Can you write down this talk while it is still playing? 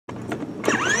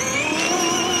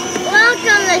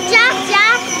the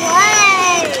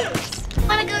JackJackPlays. I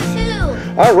want to go too.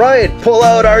 All right, pull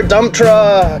out our dump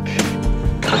truck.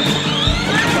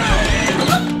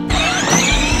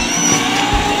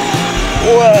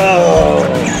 Whoa!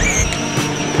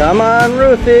 Come on,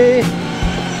 Ruthie.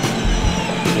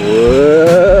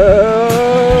 Whoa!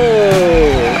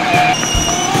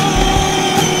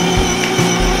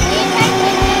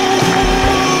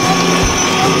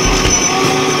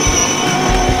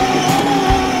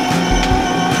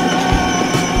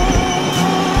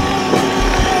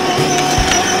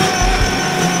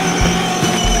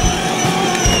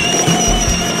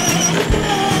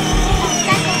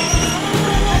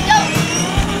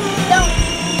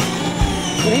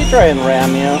 Did he try and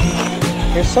ram you?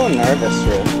 You're so nervous,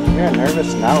 Ruth. You're a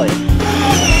nervous Nelly.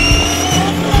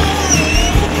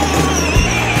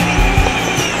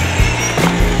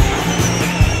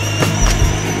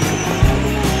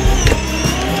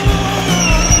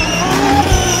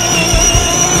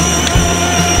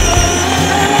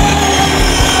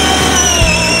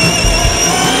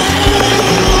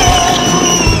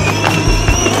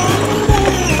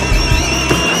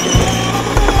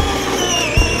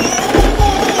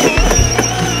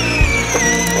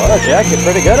 Oh, Jack, you're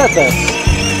pretty good at this.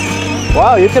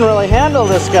 Wow, you can really handle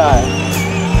this guy.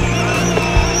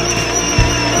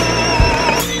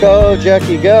 Go,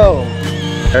 Jackie, go.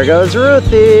 There goes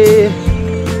Ruthie.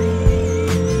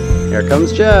 Here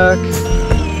comes Jack.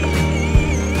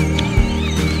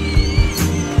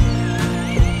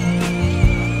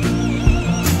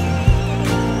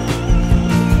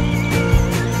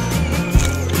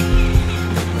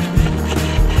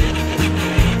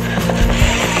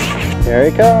 Here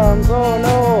he comes. Oh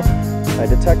no! I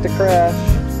detect a crash.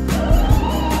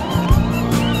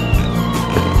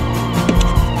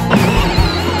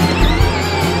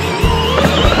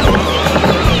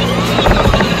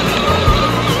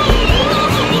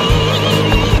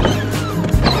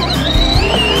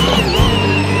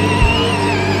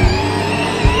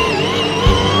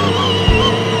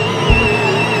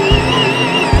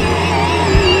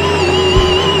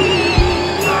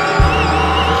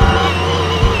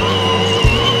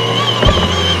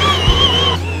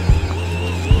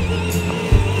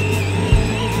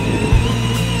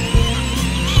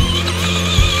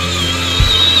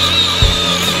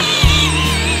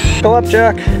 Go up,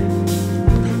 Jack.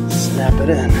 Snap it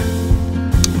in.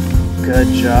 Good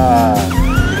job.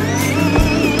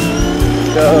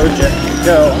 Go, Jackie,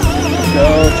 go.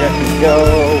 Go, Jackie, go.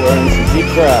 We're in some deep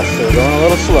grass, so we're going a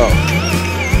little slow.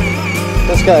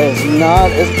 This guy is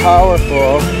not as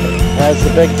powerful as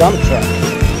the big dump truck.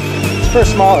 It's for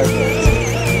smaller kids.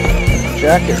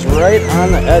 Jack is right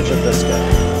on the edge of this guy.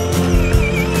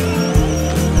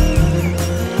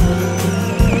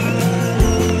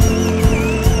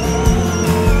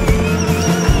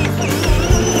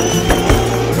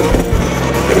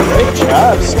 Great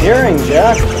job steering,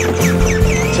 Jack.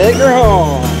 Take her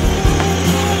home.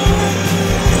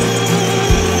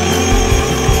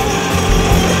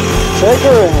 Take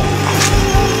her in.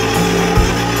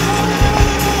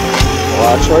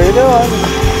 Watch what you're doing.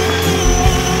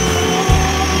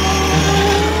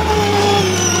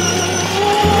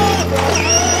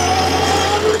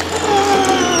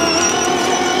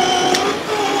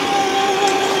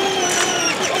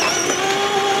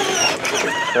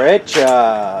 Great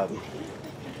job.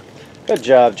 Good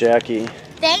job, Jackie.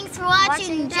 Thanks for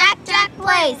watching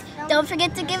JackJackPlays. Don't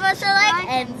forget to give us a like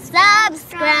and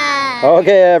subscribe.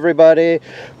 Okay, everybody.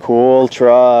 Cool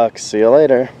truck. See you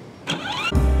later.